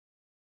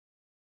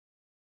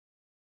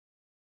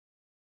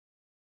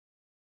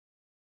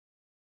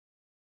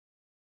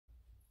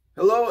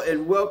Hello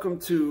and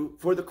welcome to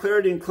For the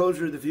Clarity and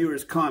Closure of the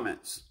Viewer's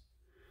Comments.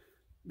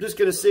 I'm just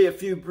going to say a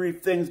few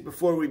brief things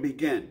before we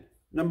begin.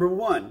 Number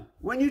one,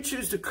 when you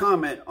choose to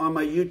comment on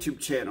my YouTube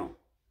channel,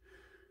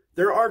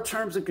 there are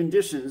terms and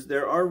conditions,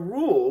 there are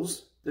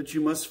rules that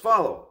you must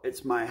follow.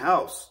 It's my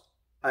house.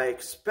 I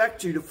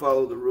expect you to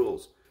follow the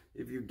rules.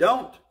 If you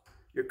don't,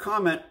 your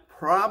comment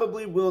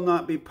probably will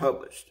not be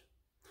published.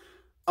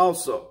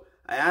 Also,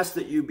 I ask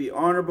that you be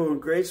honorable and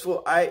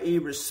graceful, i.e.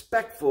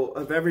 respectful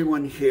of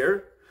everyone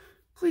here.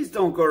 Please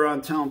don't go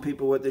around telling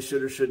people what they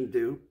should or shouldn't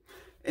do.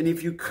 And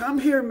if you come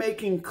here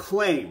making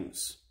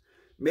claims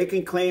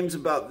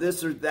about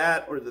this or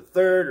that or the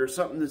third or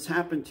something that's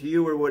happened to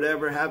you or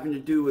whatever having to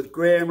do with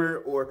grammar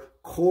or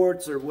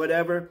courts or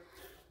whatever,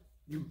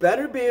 you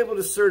better be able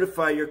to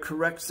certify your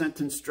correct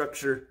sentence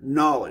structure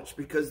knowledge,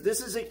 because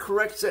this is a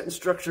correct sentence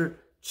structure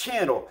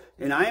channel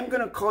and I am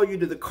going to call you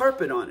to the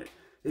carpet on it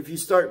if you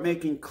start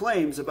making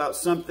claims about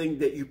something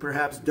that you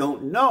perhaps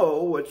don't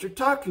know what you're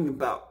talking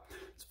about.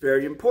 It's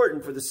very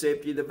important for the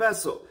safety of the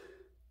vessel.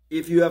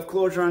 If you have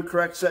closure on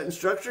correct sentence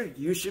structure,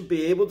 you should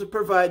be able to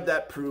provide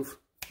that proof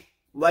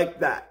like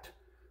that,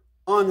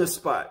 on the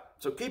spot.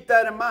 So keep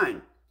that in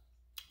mind.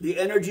 The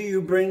energy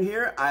you bring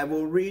here, I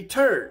will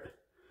return.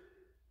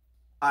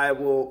 I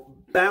will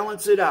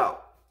balance it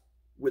out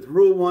with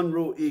Rule 1,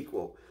 Rule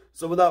Equal.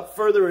 So without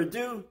further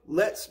ado,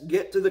 let's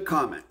get to the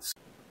comments.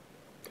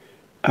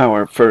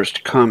 Our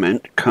first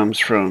comment comes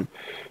from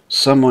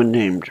someone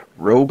named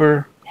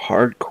Rober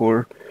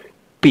Hardcore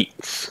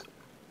Beats.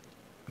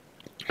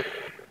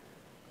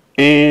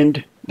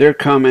 And they're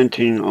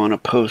commenting on a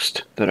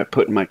post that I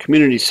put in my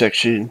community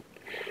section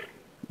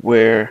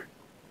where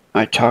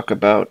I talk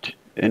about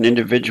an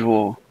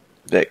individual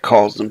that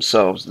calls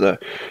themselves the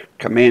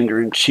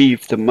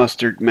Commander-in-Chief, the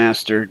Mustard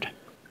Mastered,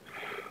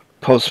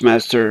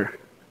 Postmaster,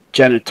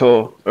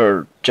 Genital,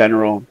 or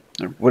General,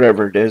 or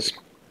whatever it is.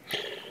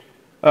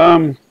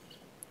 That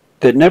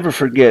never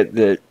forget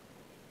that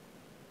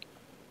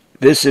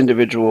this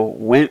individual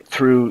went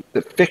through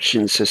the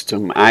fiction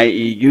system,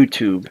 i.e.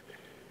 YouTube,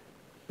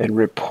 and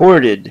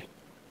reported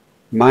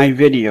my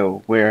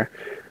video where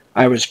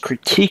I was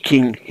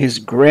critiquing his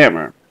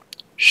grammar,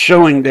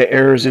 showing the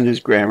errors in his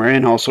grammar,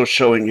 and also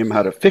showing him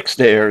how to fix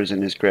the errors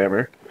in his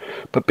grammar.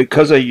 But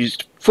because I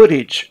used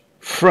footage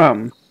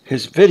from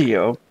his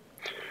video,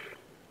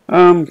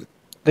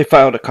 they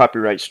filed a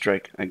copyright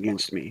strike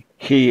against me.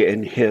 He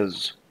and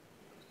his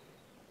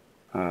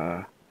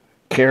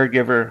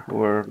caregiver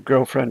or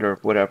girlfriend or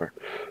whatever.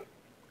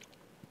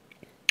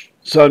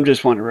 So I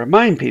just want to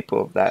remind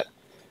people of that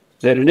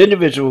an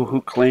individual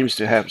who claims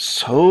to have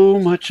so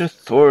much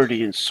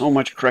authority and so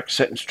much correct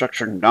sentence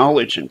structure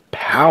knowledge and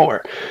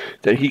power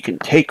that he can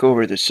take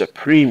over the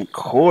Supreme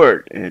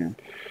Court and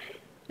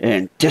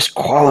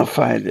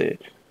disqualify the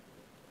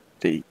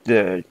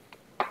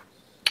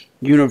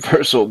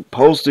Universal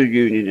Postal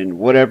Union and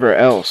whatever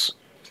else,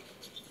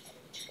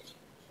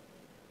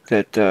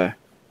 that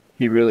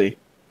he really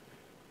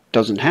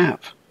doesn't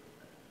have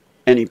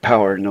any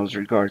power in those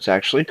regards.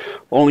 Actually,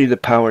 only the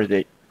power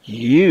that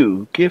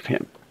you give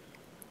him.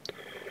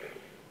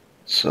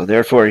 So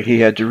therefore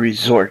he had to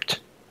resort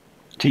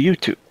to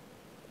YouTube.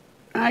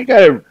 I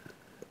gotta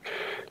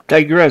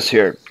digress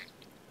here.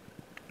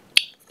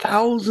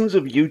 Thousands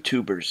of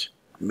YouTubers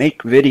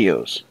make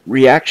videos,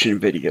 reaction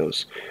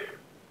videos,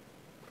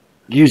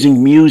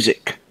 using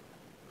music,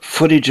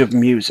 footage of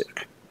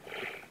music,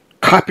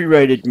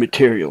 copyrighted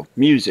material,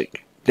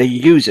 music. They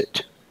use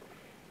it.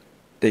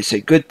 They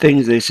say good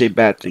things, they say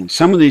bad things.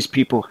 Some of these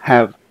people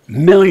have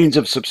millions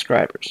of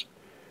subscribers.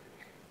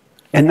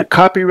 And the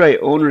copyright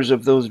owners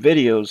of those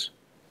videos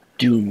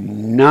do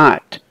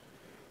not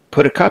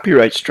put a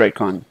copyright strike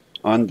on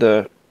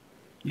the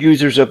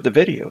users of the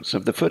videos,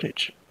 of the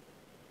footage.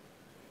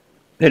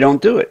 They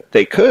don't do it.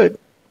 They could,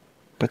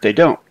 but they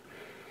don't.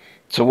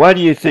 So why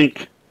do you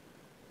think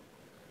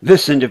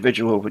this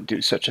individual would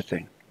do such a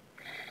thing?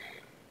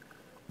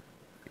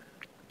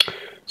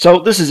 So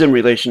this is in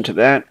relation to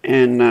that,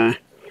 and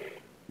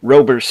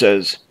Rober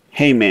says,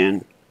 hey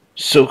man,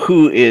 so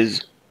who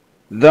is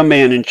the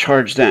man in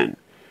charge then?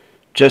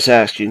 Just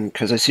asking,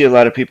 because I see a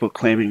lot of people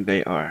claiming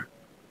they are.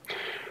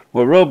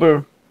 Well,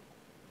 Rober,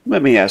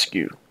 let me ask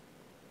you,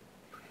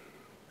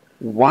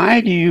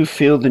 why do you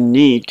feel the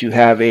need to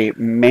have a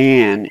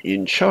man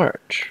in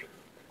charge?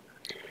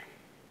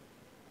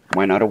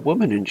 Why not a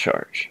woman in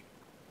charge?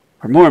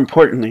 Or more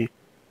importantly,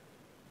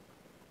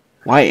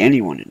 why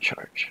anyone in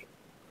charge?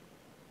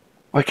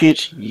 Why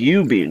can't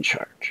you be in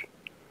charge?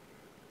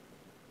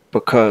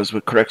 Because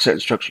with correct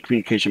sentence structure,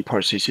 communication,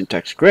 parsing,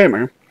 syntax,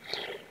 grammar,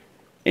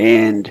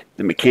 and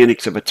the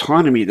mechanics of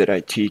autonomy that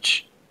I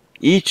teach,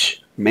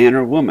 each man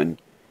or woman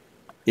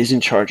is in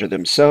charge of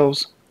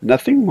themselves,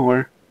 nothing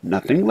more,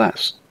 nothing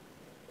less.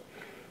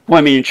 Well,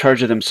 I mean in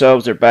charge of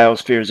themselves, their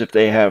biospheres, if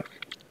they have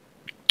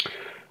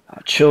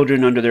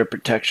children under their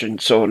protection,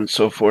 so on and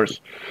so forth.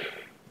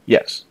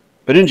 Yes,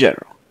 but in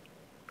general,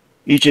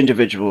 each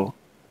individual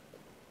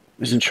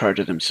is in charge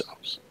of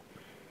themselves.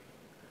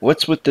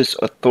 What's with this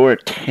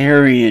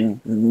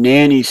authoritarian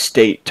nanny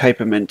state type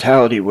of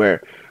mentality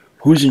where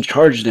who's in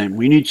charge then?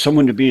 We need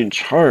someone to be in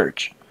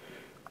charge.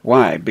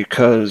 Why?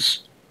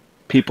 Because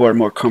people are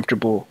more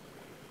comfortable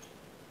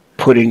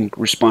putting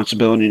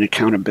responsibility and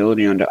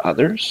accountability onto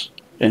others,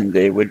 and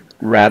they would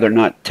rather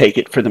not take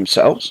it for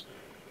themselves.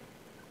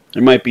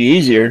 It might be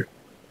easier,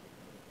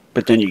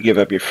 but then you give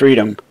up your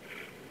freedom,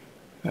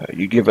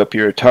 you give up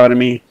your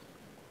autonomy,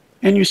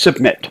 and you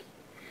submit.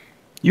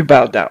 You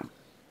bow down.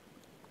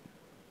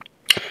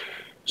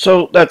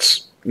 So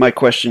that's my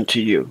question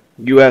to you.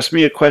 You ask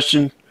me a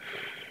question,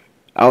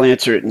 I'll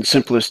answer it in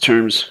simplest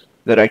terms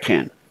that I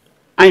can.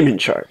 I'm in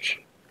charge,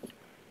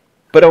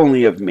 but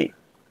only of me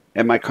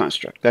and my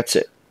construct. That's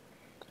it.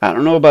 I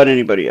don't know about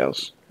anybody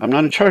else. I'm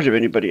not in charge of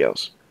anybody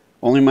else.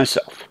 Only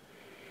myself.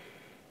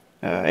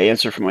 I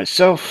answer for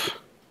myself.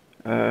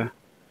 I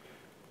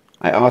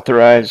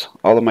authorize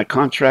all of my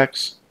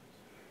contracts.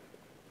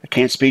 I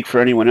can't speak for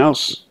anyone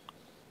else.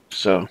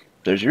 So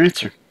there's your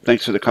answer.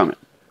 Thanks for the comment.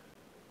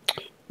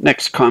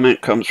 Next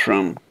comment comes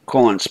from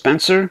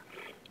Spencer.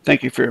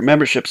 Thank you for your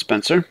membership,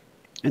 Spencer.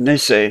 And they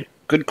say,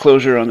 good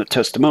closure on the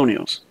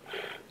testimonials.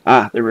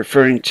 They're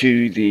referring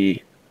to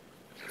the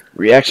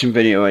reaction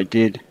video I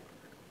did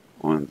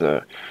on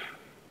the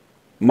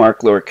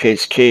Mark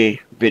lowercase k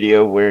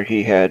video where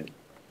he had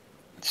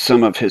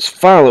some of his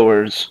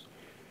followers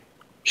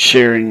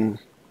sharing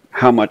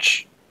how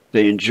much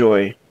they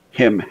enjoy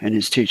him and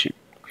his teaching.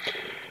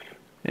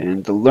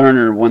 And the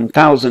Learner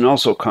 1000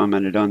 also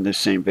commented on this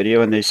same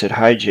video, and they said,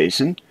 hi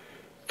Jason,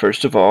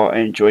 first of all I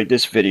enjoyed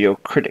this video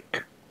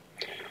critic.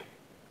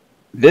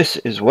 This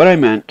is what I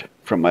meant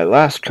from my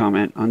last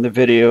comment on the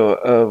video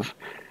of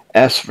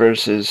S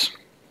versus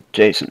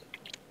Jason.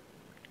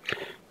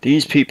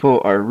 These people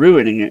are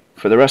ruining it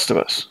for the rest of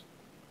us.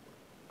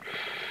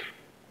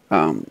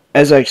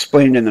 As I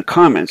explained in the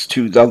comments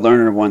to the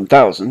Learner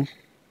 1000,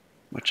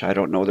 which I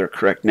don't know their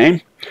correct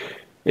name,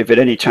 if at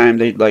any time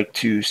they'd like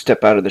to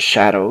step out of the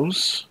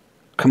shadows,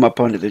 come up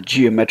onto the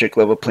geometric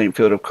level playing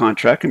field of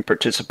contract and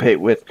participate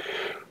with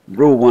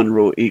Rule 1,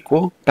 Rule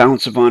Equal,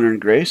 Balance of Honor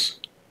and Grace,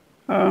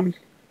 then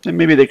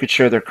maybe they could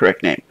share their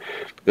correct name.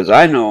 Because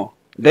I know,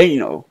 they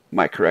know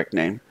my correct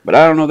name, but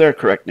I don't know their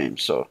correct name.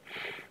 So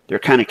they're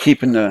kind of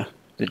keeping the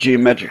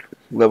geometric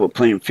level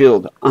playing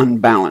field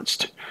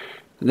unbalanced.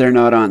 They're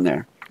not on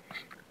there.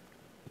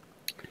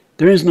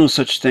 There is no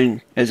such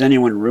thing as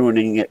anyone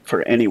ruining it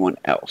for anyone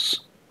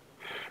else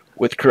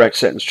with correct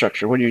sentence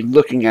structure when you're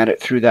looking at it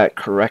through that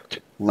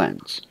correct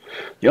lens.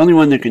 The only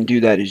one that can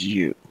do that is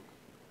you.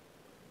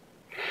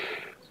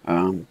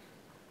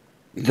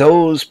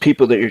 Those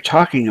people that you're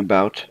talking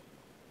about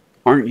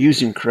aren't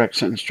using correct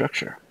sentence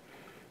structure.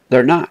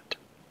 They're not.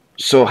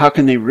 So how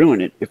can they ruin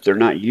it if they're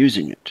not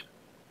using it?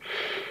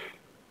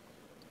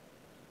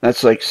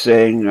 That's like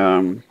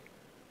saying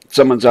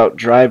someone's out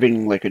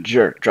driving like a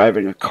jerk,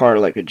 driving a car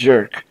like a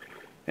jerk,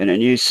 and then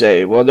you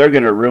say, well, they're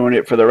going to ruin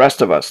it for the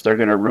rest of us. They're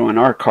going to ruin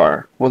our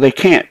car. Well, they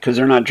can't because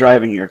they're not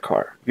driving your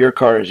car. Your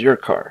car is your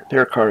car.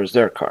 Their car is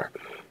their car.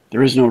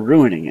 There is no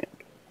ruining it.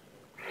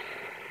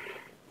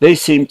 They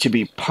seem to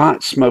be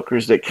pot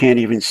smokers that can't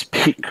even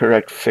speak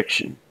correct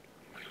fiction.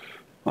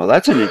 Well,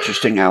 that's an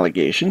interesting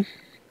allegation.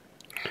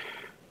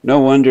 No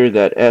wonder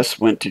that S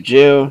went to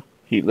jail.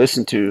 He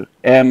listened to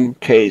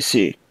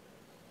MKC.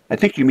 I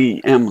think you mean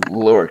M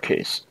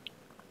lowercase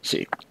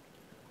c.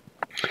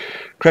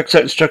 Correct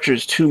sentence structure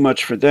is too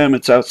much for them.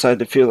 It's outside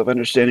the field of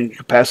understanding and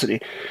capacity.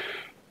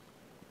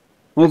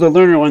 Well, the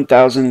Learner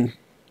 1000,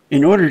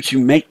 in order to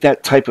make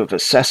that type of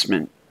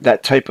assessment,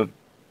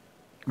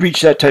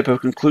 reach that type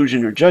of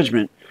conclusion or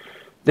judgment,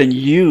 then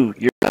you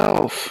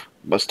yourself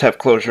must have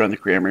closure on the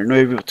grammar in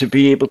order to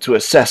be able to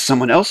assess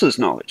someone else's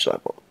knowledge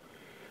level.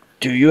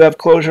 Do you have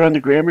closure on the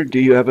grammar? Do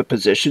you have a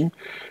position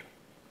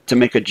to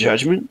make a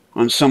judgment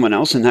on someone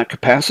else in that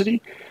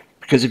capacity?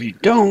 Because if you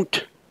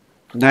don't,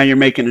 now you're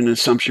making an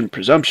assumption,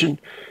 presumption,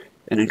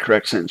 and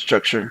incorrect sentence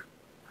structure.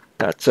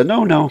 That's a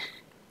no-no.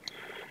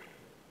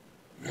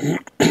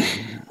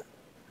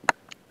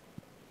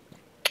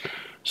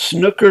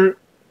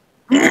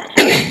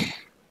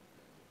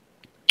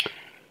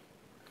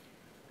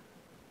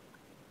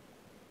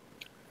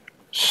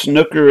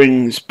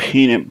 Snookering's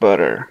peanut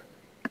butter.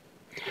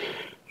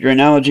 Your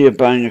analogy of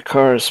buying a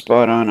car is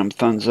spot on. I'm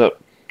thumbs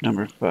up.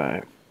 Number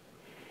 5.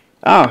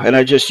 Oh, and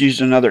I just used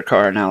another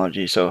car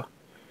analogy, so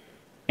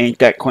ain't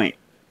that quaint.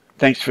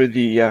 Thanks for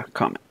the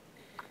comment.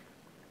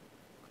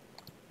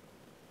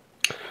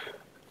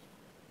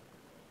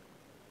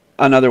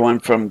 Another one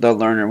from the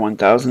Learner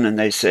 1000, and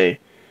they say,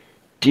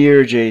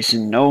 Dear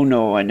Jason,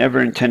 no, I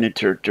never intended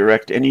to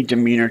direct any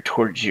demeanor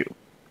towards you.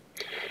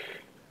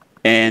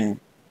 And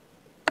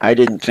I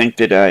didn't think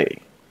that I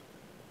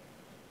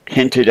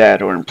hinted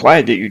at or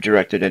implied that you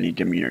directed any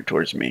demeanor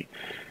towards me.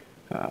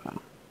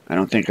 I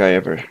don't think I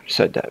ever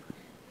said that.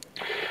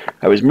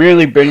 I was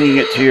merely bringing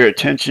it to your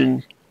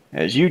attention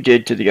as you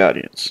did to the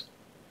audience.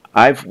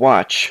 I've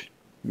watched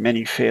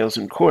many fails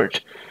in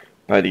court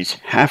by these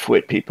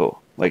half-wit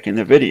people, like in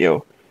the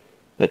video,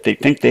 that they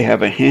think they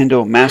have a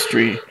handle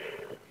mastery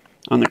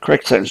on the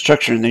correct sentence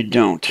structure, and they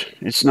don't.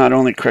 It's not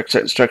only correct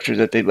sentence structure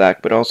that they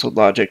lack, but also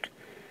logic.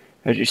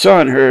 As you saw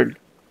and heard,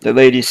 the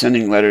lady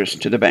sending letters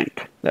to the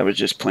bank. That was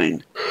just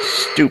plain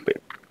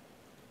stupid.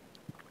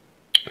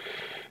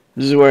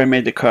 This is where I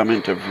made the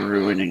comment of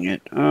ruining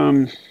it.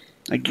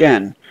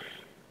 Again,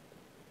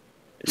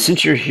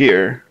 since you're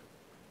here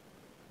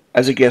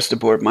as a guest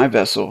aboard my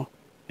vessel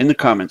in the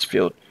comments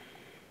field,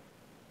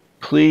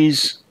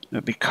 please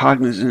be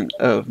cognizant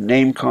of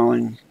name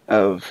calling,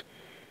 of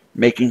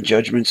making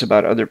judgments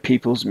about other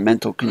people's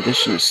mental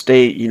condition,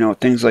 state,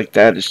 things like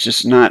that. It's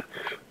just not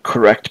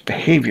correct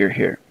behavior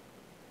here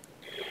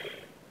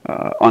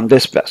on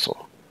this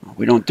vessel.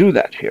 We don't do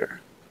that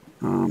here.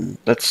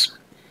 That's,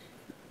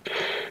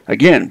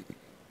 again,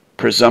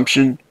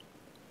 presumption,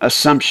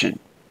 assumption.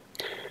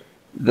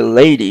 The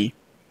lady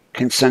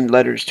can send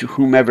letters to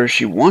whomever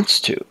she wants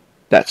to.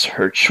 That's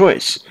her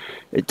choice.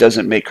 It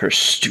doesn't make her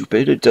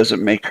stupid. It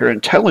doesn't make her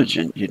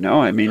intelligent,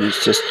 I mean,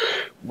 it's just,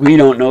 we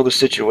don't know the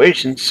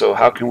situation, so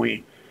how can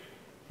we,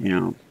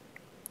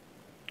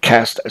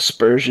 cast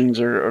aspersions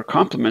or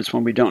compliments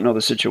when we don't know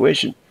the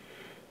situation?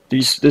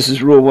 This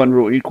is Rule 1,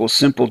 Rule equals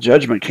simple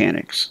judge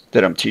mechanics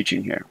that I'm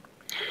teaching here.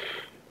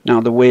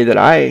 Now, the way that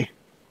I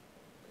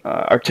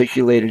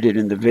articulated it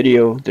in the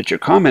video that you're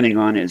commenting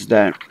on is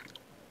that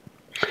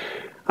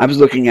I was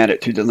looking at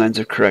it through the lens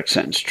of correct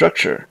sentence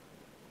structure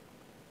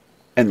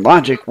and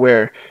logic,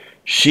 where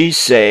she's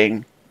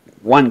saying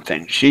one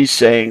thing. She's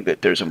saying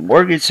that there's a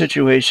mortgage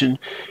situation,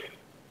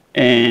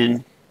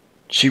 and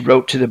she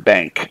wrote to the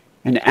bank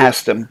and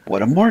asked them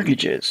what a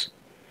mortgage is.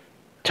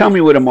 Tell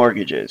me what a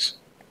mortgage is,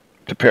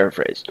 to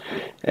paraphrase.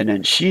 And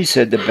then she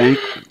said the bank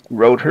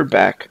wrote her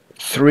back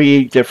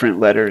 3 different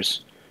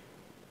letters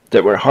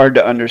that were hard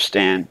to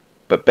understand,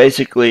 but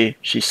basically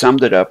she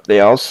summed it up.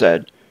 They all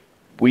said,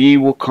 "We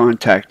will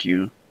contact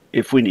you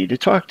if we need to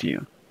talk to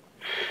you."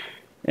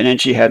 And then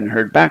she hadn't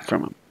heard back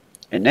from him.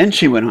 And then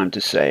she went on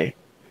to say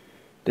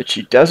that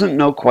she doesn't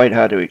know quite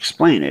how to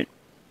explain it,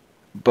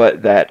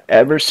 but that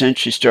ever since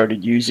she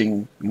started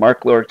using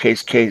mark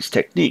lowercase k's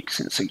techniques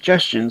and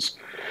suggestions,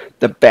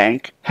 the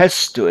bank has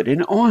stood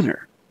in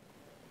honor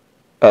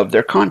of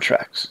their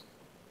contracts.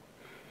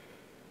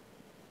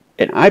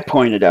 And I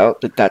pointed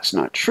out that that's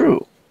not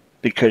true,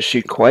 because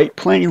she quite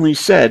plainly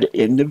said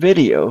in the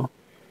video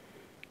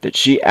that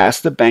she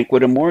asked the bank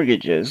what a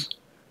mortgage is,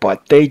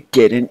 but they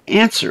didn't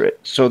answer it.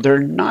 So they're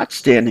not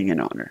standing in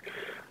honor.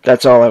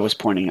 That's all I was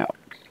pointing out.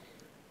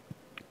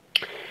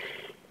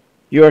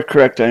 You are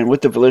correct. I am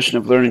with the volition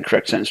of learning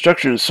correct sentence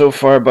structure, and so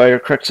far by your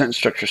correct sentence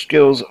structure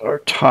skills are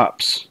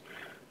tops.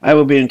 I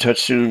will be in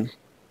touch soon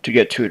to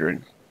get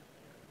tutoring.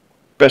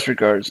 Best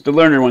regards, the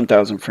Learner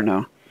 1000 for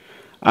now.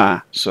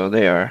 So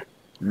they are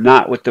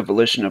not with the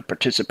volition of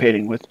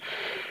participating with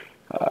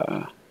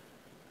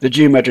the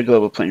geometric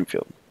level playing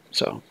field.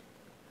 So,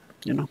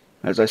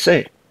 as I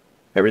say,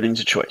 everything's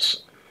a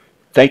choice.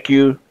 Thank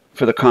you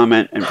for the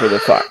comment and for the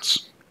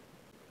thoughts.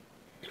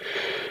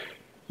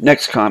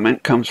 Next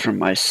comment comes from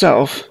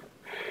myself,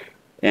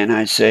 and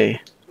I say,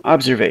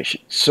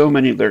 observation. So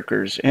many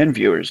lurkers and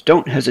viewers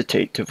don't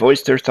hesitate to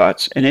voice their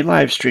thoughts in a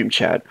live stream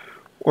chat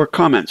or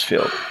comments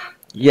field.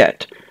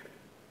 Yet,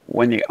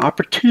 when the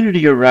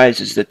opportunity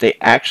arises that they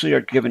actually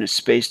are given a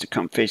space to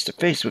come face to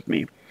face with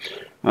me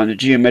on the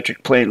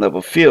geometric plane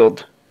level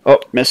field, oh,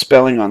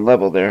 misspelling on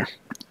level there.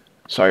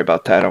 Sorry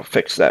about that. I'll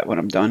fix that when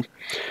I'm done.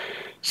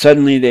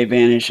 Suddenly they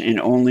vanish, and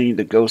only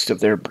the ghost of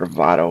their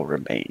bravado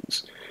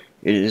remains.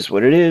 It is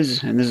what it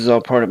is, and this is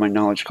all part of my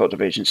knowledge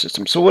cultivation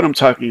system. So what I'm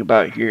talking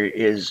about here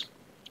is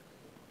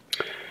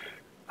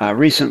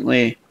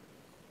recently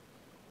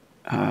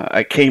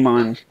I came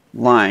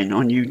online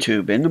on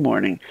YouTube in the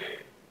morning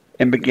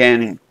and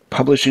began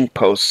publishing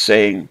posts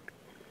saying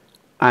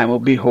I will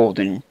be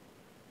holding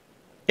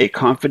a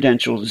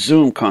confidential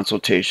Zoom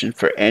consultation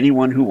for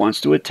anyone who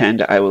wants to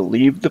attend. I will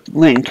leave the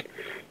link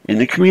in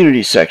the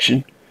community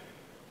section.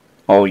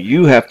 All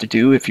you have to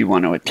do if you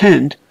want to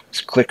attend is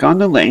click on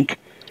the link,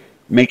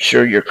 make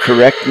sure your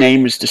correct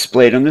name is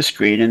displayed on the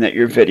screen, and that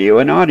your video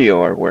and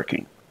audio are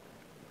working.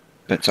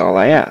 That's all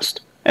I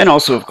asked. And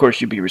also, of course,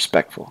 you be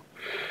respectful.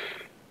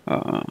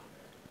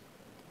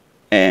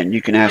 And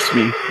you can ask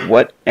me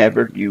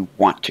whatever you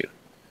want to.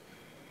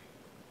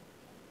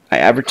 I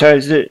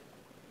advertised it.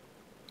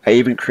 I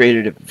even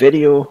created a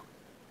video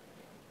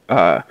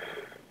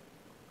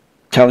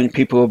telling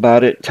people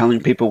about it, telling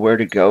people where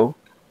to go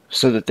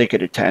so that they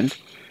could attend.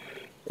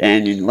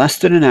 And in less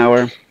than an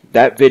hour,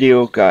 that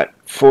video got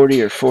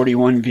 40 or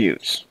 41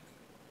 views.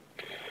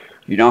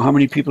 You know how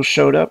many people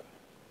showed up?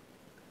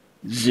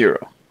 0.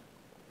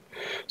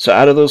 So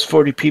out of those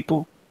 40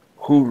 people,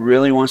 who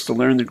really wants to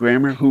learn the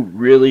grammar, who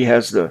really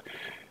has the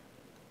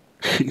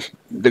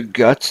the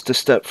guts to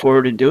step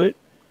forward and do it?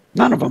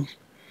 None of them.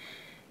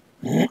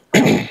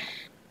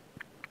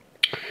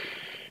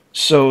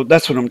 So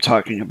that's what I'm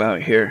talking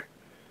about here.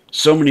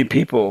 So many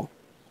people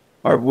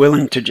are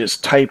willing to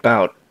just type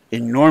out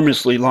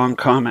enormously long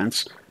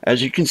comments,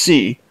 as you can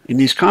see in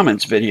these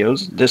comments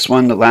videos. This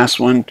one, the last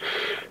one,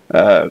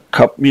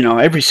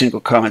 Every single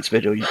comments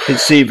video, you can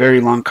see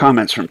very long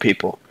comments from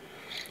people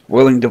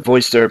willing to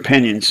voice their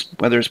opinions,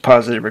 whether it's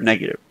positive or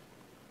negative.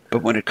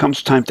 But when it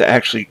comes time to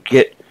actually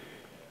get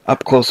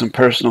up close and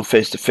personal,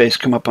 face-to-face,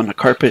 come up on the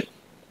carpet,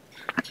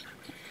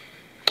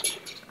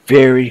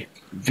 very,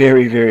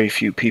 very, very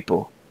few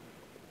people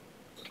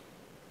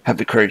have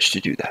the courage to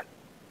do that.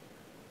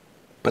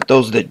 But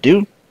those that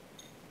do,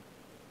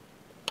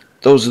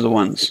 those are the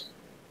ones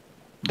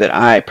that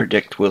I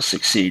predict will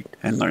succeed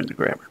and learn the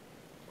grammar.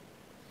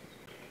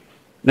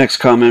 Next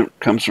comment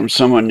comes from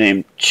someone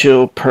named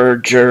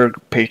Chilperjerg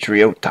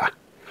Patriota.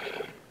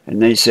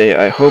 And they say,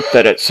 I hope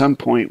that at some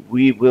point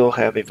we will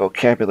have a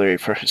vocabulary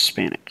for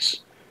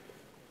Hispanics,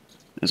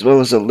 as well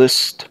as a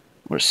list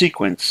or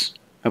sequence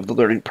of the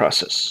learning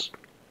process.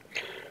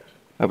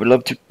 I would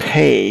love to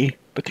pay,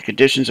 but the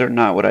conditions are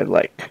not what I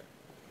like.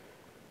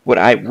 What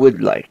I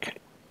would like.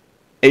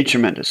 A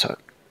tremendous hug.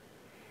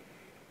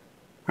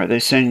 Are they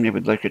saying they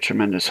would like a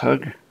tremendous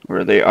hug? Or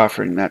are they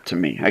offering that to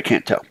me? I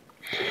can't tell.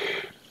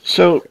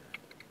 So,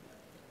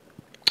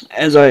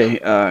 as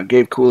I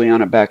gave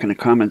Kuliana back in the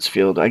comments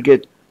field, I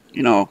get,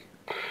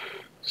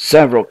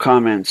 several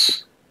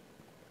comments,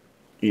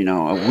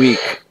 a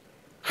week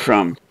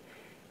from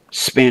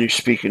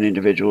Spanish-speaking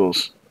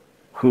individuals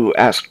who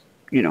ask,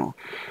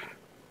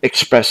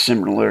 express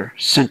similar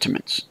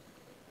sentiments.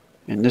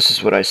 And this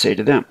is what I say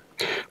to them.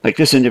 Like,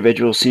 this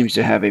individual seems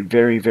to have a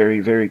very, very,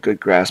 very good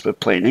grasp of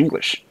plain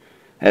English,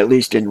 at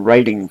least in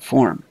writing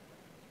form.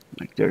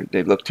 Like,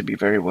 they look to be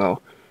very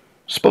well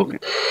spoken.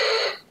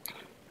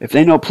 If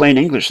they know plain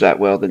English that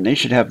well, then they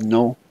should have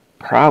no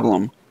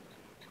problem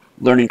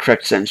learning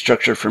correct sentence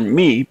structure from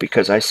me,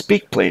 because I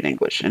speak plain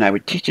English, and I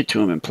would teach it to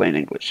them in plain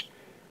English.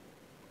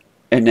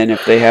 And then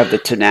if they have the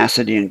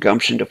tenacity and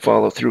gumption to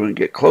follow through and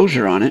get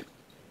closure on it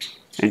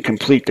and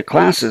complete the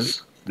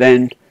classes,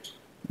 then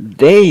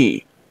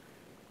they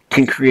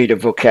can create a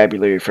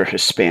vocabulary for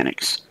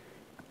Hispanics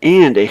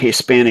and a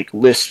Hispanic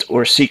list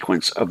or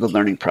sequence of the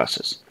learning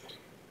process.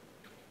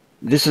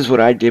 This is what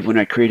I did when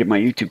I created my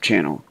YouTube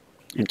channel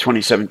in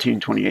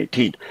 2017,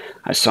 2018.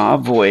 I saw a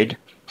void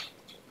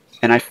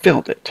and I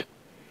filled it.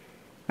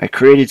 I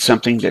created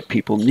something that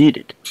people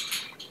needed.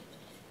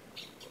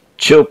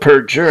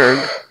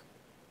 Chilperjerg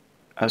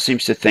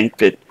seems to think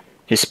that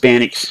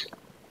Hispanics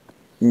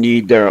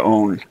need their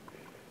own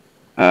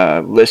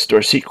list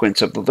or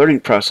sequence of the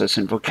learning process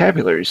and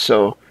vocabulary.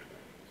 So,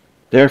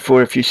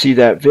 therefore, if you see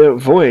that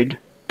void,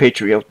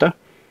 Patriota,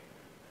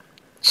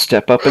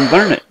 step up and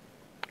learn it.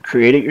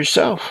 Create it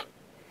yourself.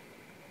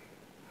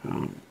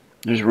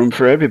 There's room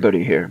for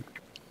everybody here.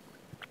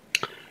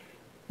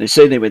 They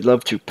say they would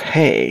love to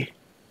pay.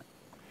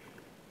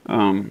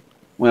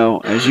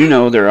 Well, as you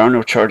know, there are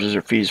no charges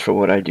or fees for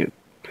what I do.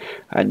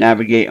 I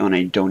navigate on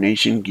a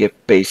donation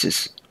gift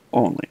basis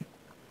only.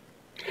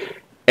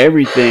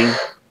 Everything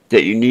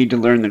that you need to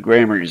learn the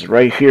grammar is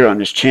right here on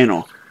this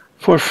channel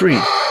for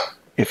free,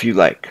 if you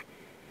like.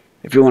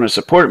 If you want to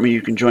support me,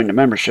 you can join the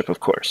membership, of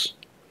course.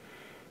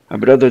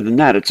 But other than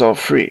that, it's all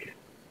free.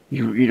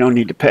 You don't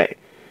need to pay.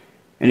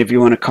 And if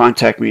you want to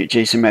contact me at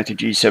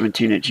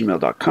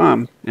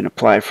jasonmatthewg17@gmail.com and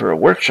apply for a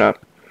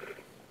workshop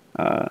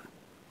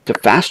to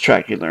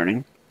fast-track your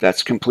learning,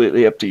 that's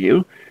completely up to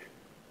you.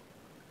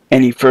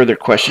 Any further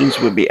questions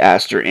would be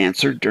asked or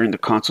answered during the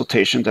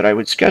consultation that I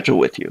would schedule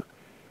with you.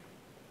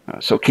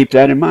 So keep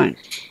that in mind.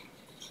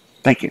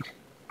 Thank you.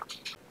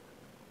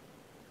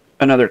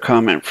 Another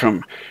comment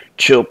from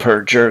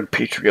Chilperjerg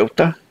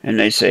Patriota, and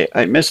they say,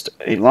 I missed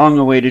a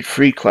long-awaited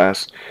free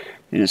class,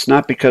 and it's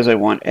not because I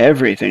want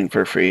everything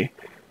for free,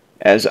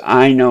 as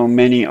I know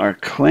many are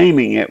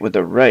claiming it with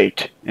a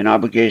right and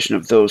obligation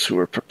of those who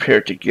are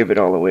prepared to give it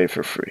all away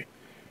for free.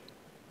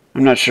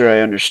 I'm not sure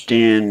I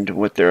understand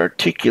what they're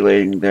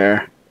articulating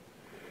there,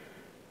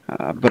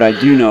 but I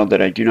do know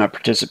that I do not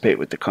participate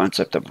with the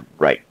concept of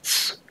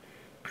rights,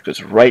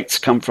 because rights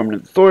come from an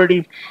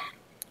authority,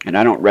 and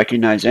I don't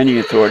recognize any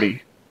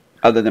authority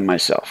other than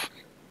myself.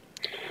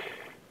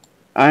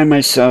 I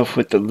myself,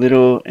 with the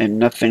little and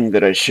nothing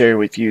that I share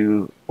with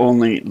you,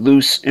 only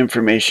loose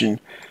information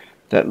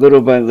that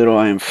little by little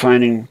I am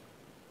finding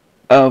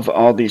of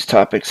all these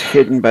topics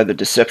hidden by the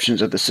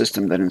deceptions of the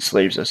system that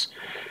enslaves us.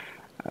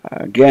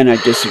 Again, I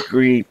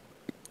disagree.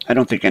 I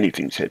don't think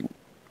anything's hidden.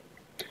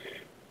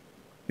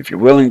 If you're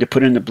willing to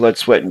put in the blood,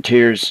 sweat, and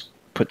tears,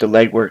 put the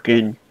legwork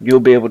in, you'll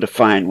be able to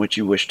find what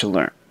you wish to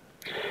learn.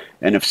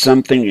 And if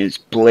something is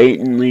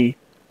blatantly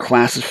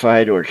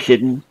classified or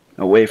hidden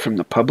away from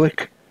the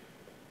public,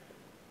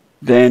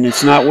 then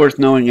it's not worth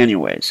knowing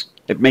anyways.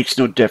 It makes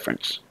no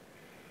difference.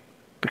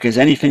 Because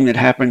anything that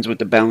happens with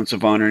the balance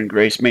of honor and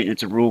grace,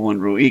 maintenance of rule 1,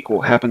 rule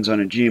equal, happens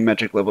on a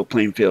geometric level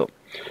playing field.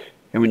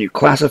 And when you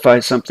classify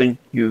something,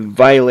 you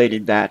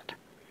violated that.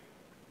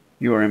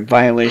 You are in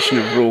violation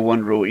of rule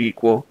 1, rule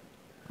equal.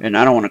 And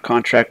I don't want to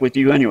contract with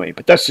you anyway,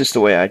 but that's just the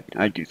way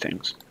I do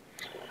things.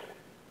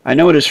 I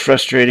know it is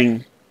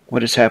frustrating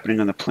what is happening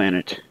on the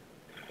planet,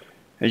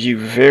 as you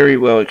very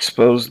well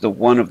expose the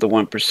one of the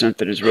 1%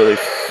 that is really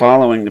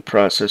following the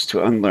process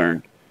to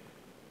unlearn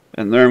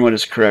and learn what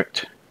is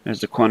correct as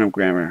the quantum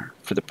grammar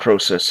for the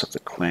process of the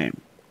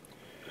claim.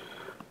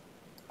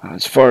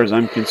 As far as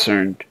I'm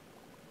concerned,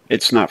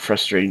 it's not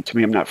frustrating to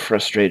me. I'm not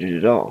frustrated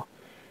at all.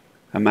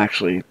 I'm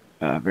actually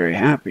very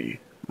happy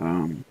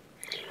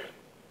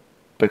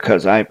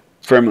because I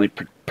firmly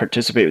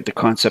participate with the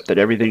concept that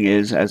everything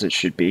is as it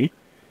should be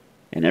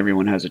and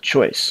everyone has a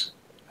choice.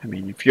 I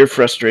mean, if you're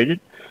frustrated,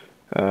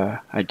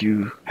 I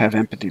do have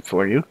empathy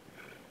for you.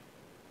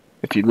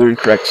 If you learn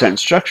correct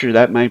sentence structure,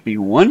 that might be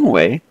one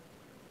way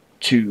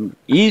to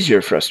ease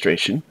your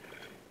frustration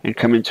and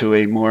come into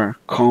a more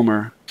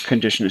calmer,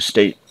 conditioned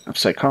state of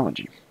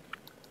psychology.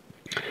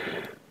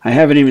 I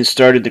haven't even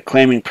started the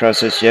claiming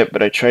process yet,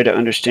 but I try to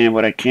understand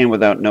what I can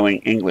without knowing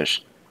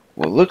English.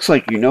 Well, it looks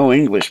like you know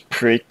English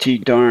pretty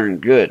darn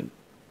good.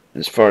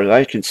 As far as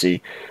I can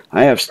see,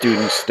 I have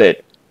students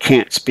that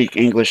can't speak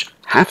English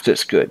half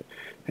this good,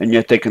 and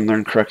yet they can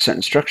learn correct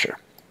sentence structure.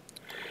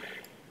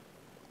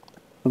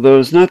 Although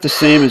it's not the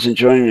same as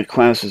enjoying a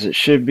class as it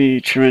should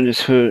be,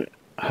 tremendous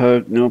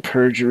hug, no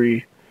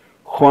perjury,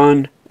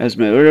 Juan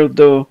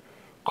Esmeraldo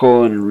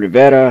con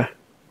Rivera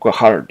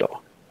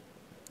Guajardo.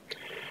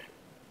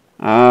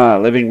 Ah,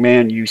 Living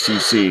Man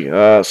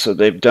UCC. So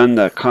they've done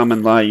the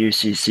common law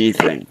UCC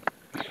thing.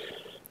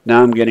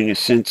 Now I'm getting a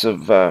sense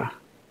of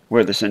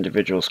where this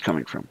individual is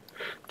coming from.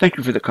 Thank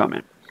you for the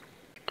comment.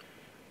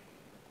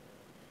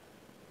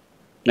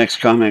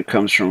 Next comment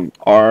comes from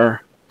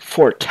R.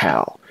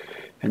 Fortal.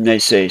 And they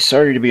say,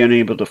 sorry to be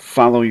unable to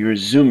follow your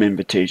Zoom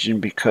invitation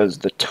because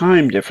the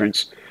time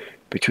difference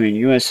between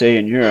USA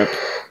and Europe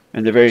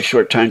and the very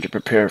short time to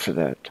prepare for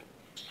that.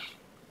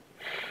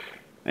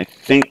 I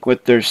think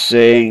what they're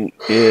saying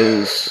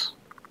is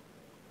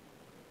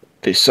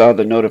they saw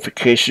the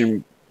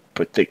notification,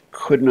 but they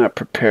could not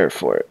prepare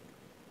for it.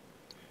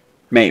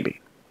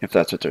 Maybe, if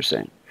that's what they're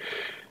saying.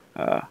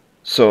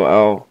 So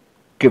I'll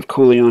give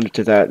cooling on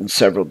to that in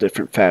several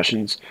different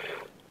fashions.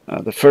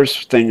 The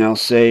first thing I'll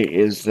say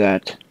is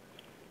that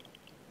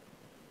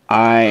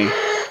I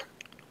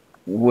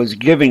was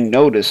giving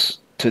notice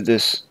to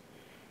this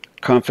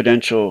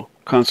confidential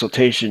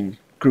consultation,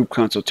 group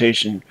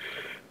consultation,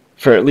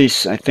 for at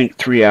least, I think,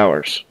 3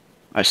 hours.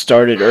 I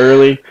started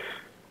early,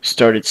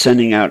 started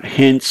sending out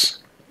hints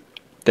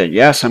that,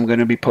 yes, I'm going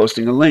to be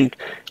posting a link.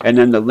 And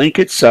then the link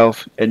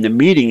itself and the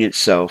meeting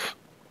itself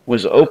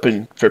was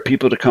open for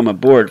people to come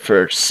aboard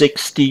for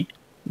 60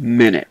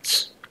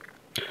 minutes.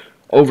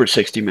 Over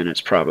 60 minutes,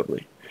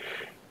 probably.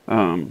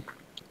 As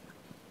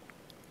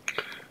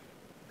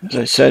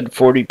I said,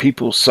 40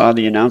 people saw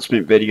the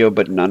announcement video,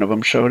 but none of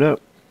them showed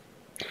up.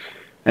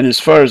 And as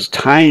far as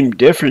time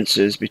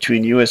differences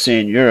between USA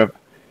and Europe,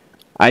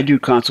 I do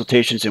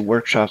consultations and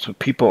workshops with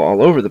people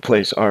all over the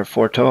place. R.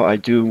 Fortal, I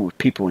do with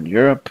people in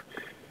Europe,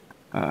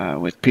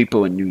 with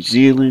people in New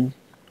Zealand,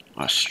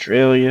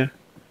 Australia,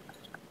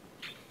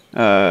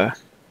 the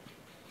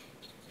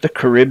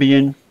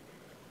Caribbean,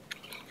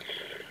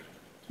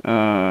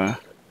 I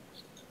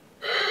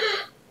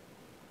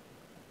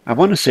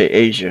want to say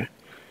Asia,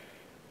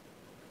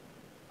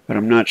 but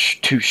I'm not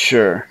too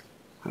sure.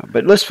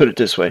 But let's put it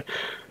this way.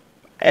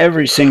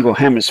 Every single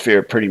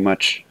hemisphere, pretty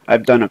much,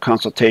 I've done a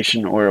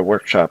consultation or a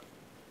workshop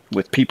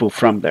with people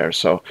from there.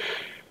 So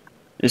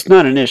it's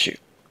not an issue.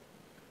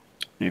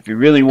 If you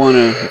really want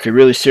to, if you're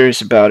really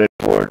serious about it,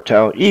 or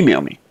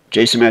email me,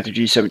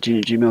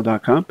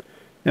 jasonmatthewg17@gmail.com,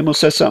 and we'll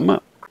set something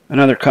up.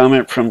 Another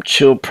comment from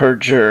Chill Per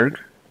Jerg.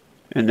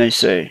 And they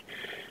say,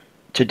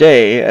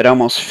 today, at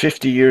almost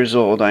 50 years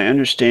old, I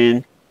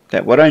understand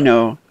that what I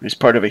know is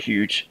part of a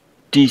huge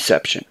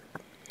deception.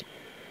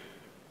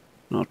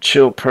 Well,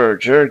 Chill Per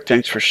Jerk,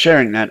 thanks for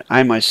sharing that.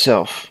 I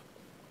myself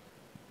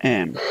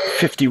am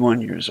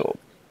 51 years old.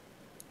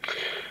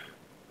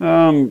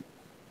 And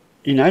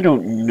I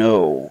don't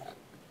know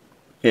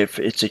if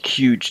it's a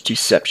huge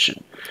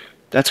deception.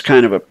 That's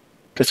kind of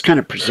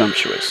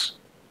presumptuous.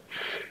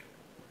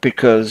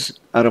 Because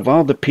out of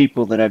all the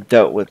people that I've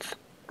dealt with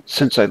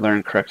since I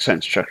learned correct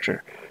sentence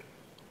structure,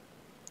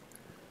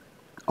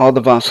 all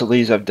the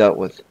Vasilis I've dealt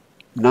with,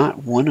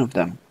 not one of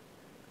them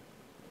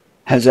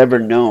has ever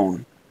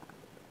known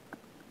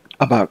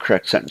about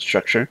correct sentence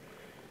structure,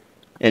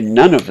 and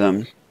none of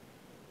them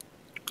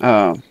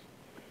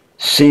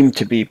seem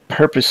to be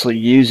purposely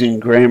using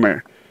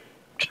grammar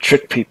to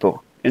trick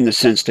people in the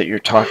sense that you're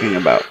talking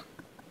about.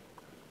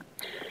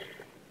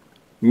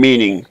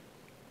 Meaning,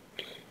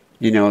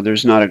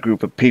 there's not a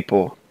group of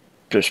people,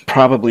 there's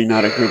probably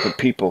not a group of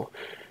people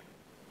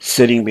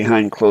sitting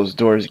behind closed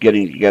doors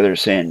getting together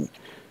saying,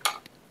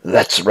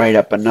 let's write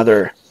up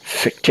another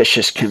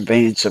fictitious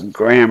conveyance of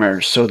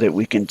grammar so that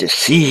we can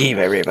deceive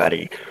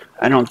everybody.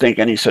 I don't think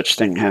any such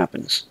thing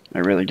happens. I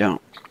really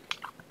don't.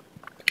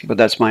 But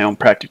that's my own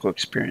practical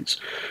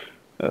experience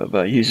of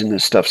using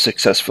this stuff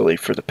successfully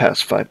for the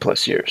past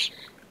 5+ years.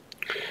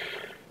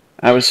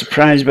 I was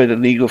surprised by the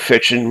legal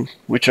fiction,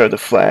 which are the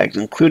flags,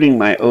 including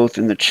my oath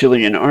in the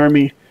Chilean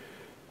army,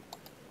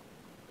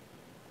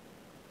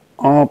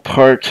 all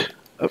part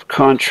of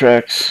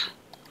contracts.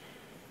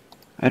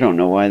 I don't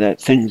know why that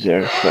thing's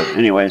there, but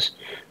anyways,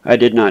 I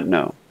did not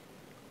know.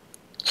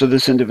 So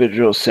this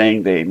individual is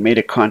saying they made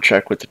a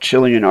contract with the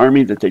Chilean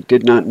army that they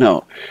did not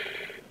know.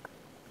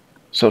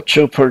 So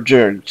chill per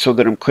jure, so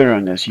that I'm clear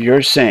on this,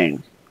 you're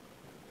saying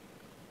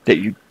that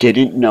you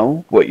didn't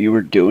know what you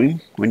were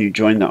doing when you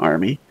joined the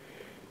army?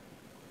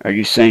 Are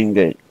you saying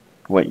that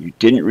what, you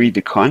didn't read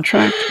the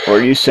contract? Or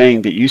are you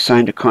saying that you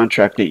signed a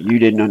contract that you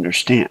didn't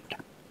understand?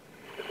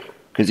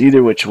 Because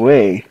either which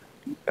way,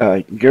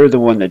 you're the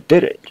one that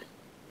did it.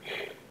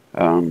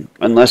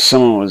 Unless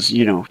someone was,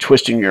 you know,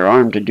 twisting your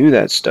arm to do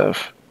that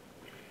stuff.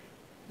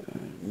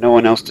 No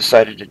one else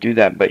decided to do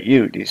that but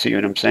you. Do you see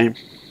what I'm saying?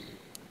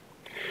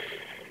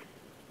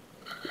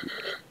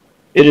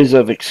 It is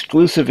of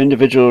exclusive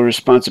individual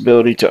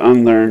responsibility to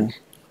unlearn,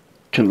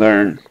 to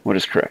learn what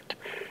is correct.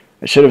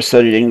 I should have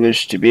studied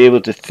English to be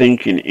able to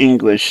think in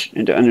English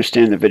and to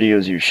understand the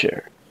videos you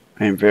share.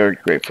 I am very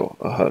grateful.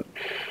 A hug.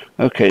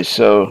 Okay,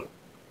 so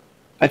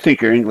I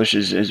think your English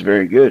is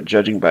very good,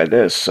 judging by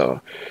this. So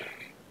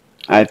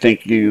I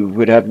think you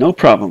would have no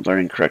problem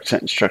learning correct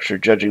sentence structure,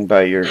 judging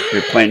by your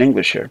plain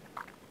English here.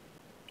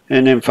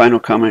 And then final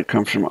comment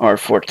comes from R.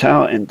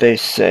 Fortal, and they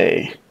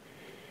say,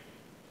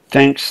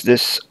 thanks,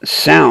 this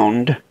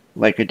sound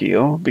like a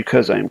deal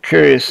because I am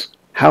curious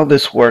how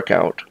this work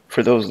out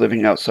for those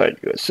living outside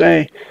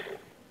USA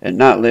and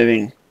not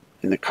living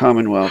in the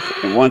Commonwealth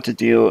and want to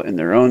deal in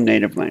their own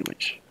native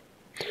language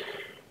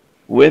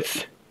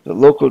with the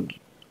local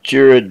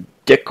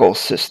juridical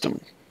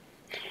system.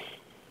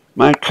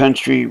 My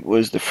country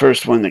was the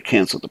first one that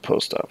canceled the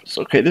post office.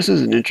 Okay, this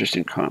is an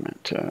interesting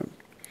comment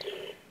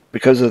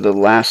because of the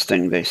last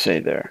thing they say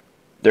there.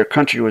 Their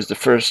country was the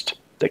first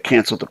that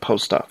canceled the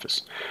post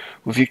office.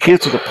 Well, if you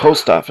cancel the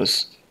post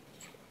office,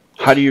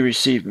 how do you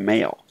receive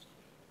mail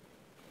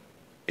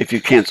if you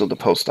cancel the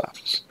post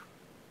office?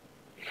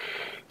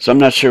 So I'm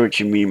not sure what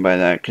you mean by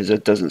that, because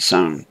it doesn't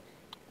sound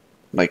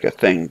like a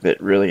thing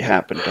that really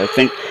happened. I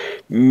think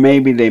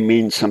maybe they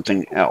mean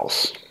something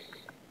else.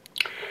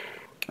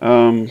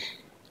 How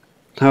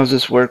does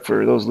this work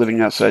for those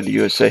living outside the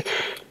USA?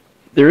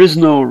 There is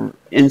no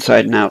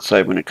inside and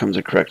outside when it comes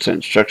to correct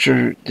sentence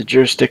structure. The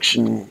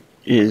jurisdiction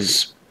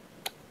is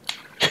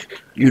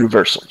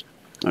universal.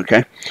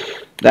 Okay?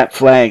 That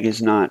flag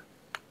is not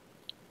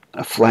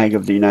a flag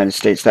of the United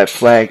States. That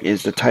flag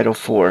is the Title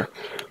IV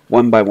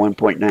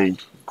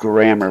 1x1.9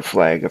 grammar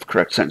flag of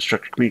correct sentence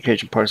structure,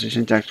 communication, parsing,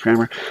 syntax,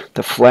 grammar.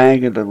 The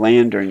flag of the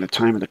land during the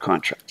time of the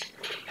contract.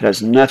 It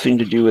has nothing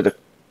to do with the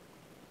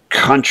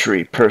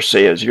country per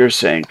se, as you're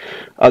saying,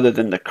 other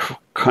than the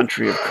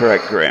country of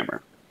correct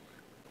grammar.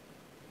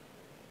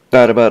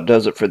 That about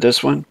does it for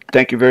this one.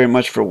 Thank you very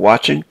much for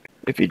watching.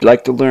 If you'd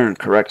like to learn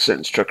correct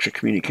sentence structure,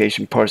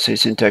 communication, parse,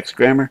 syntax,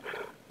 grammar,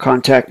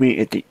 contact me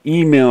at the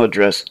email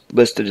address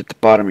listed at the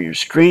bottom of your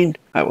screen.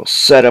 I will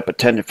set up a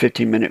 10 to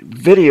 15 minute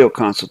video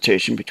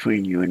consultation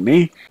between you and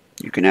me.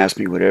 You can ask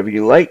me whatever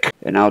you like,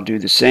 and I'll do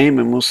the same,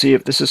 and we'll see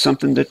if this is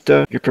something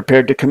that you're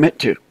prepared to commit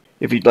to.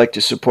 If you'd like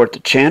to support the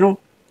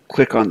channel,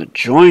 click on the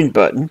join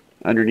button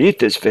underneath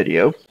this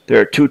video. There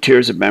are 2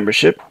 tiers of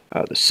membership.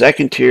 The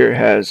second tier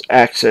has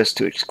access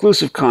to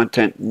exclusive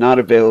content not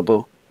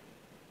available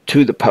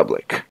to the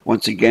public.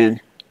 Once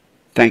again,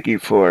 thank you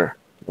for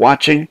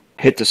watching.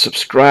 Hit the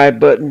subscribe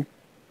button,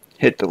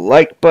 hit the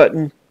like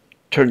button,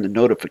 turn the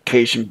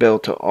notification bell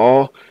to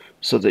all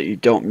so that you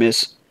don't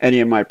miss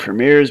any of my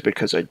premieres,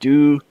 because I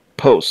do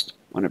post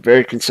on a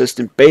very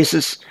consistent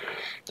basis.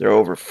 There are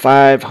over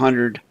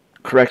 500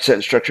 correct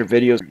sentence structure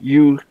videos for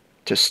you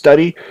to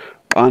study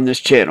on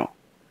this channel.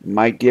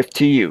 My gift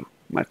to you,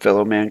 my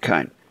fellow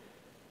mankind.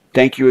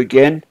 Thank you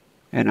again,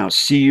 and I'll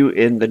see you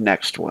in the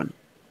next one.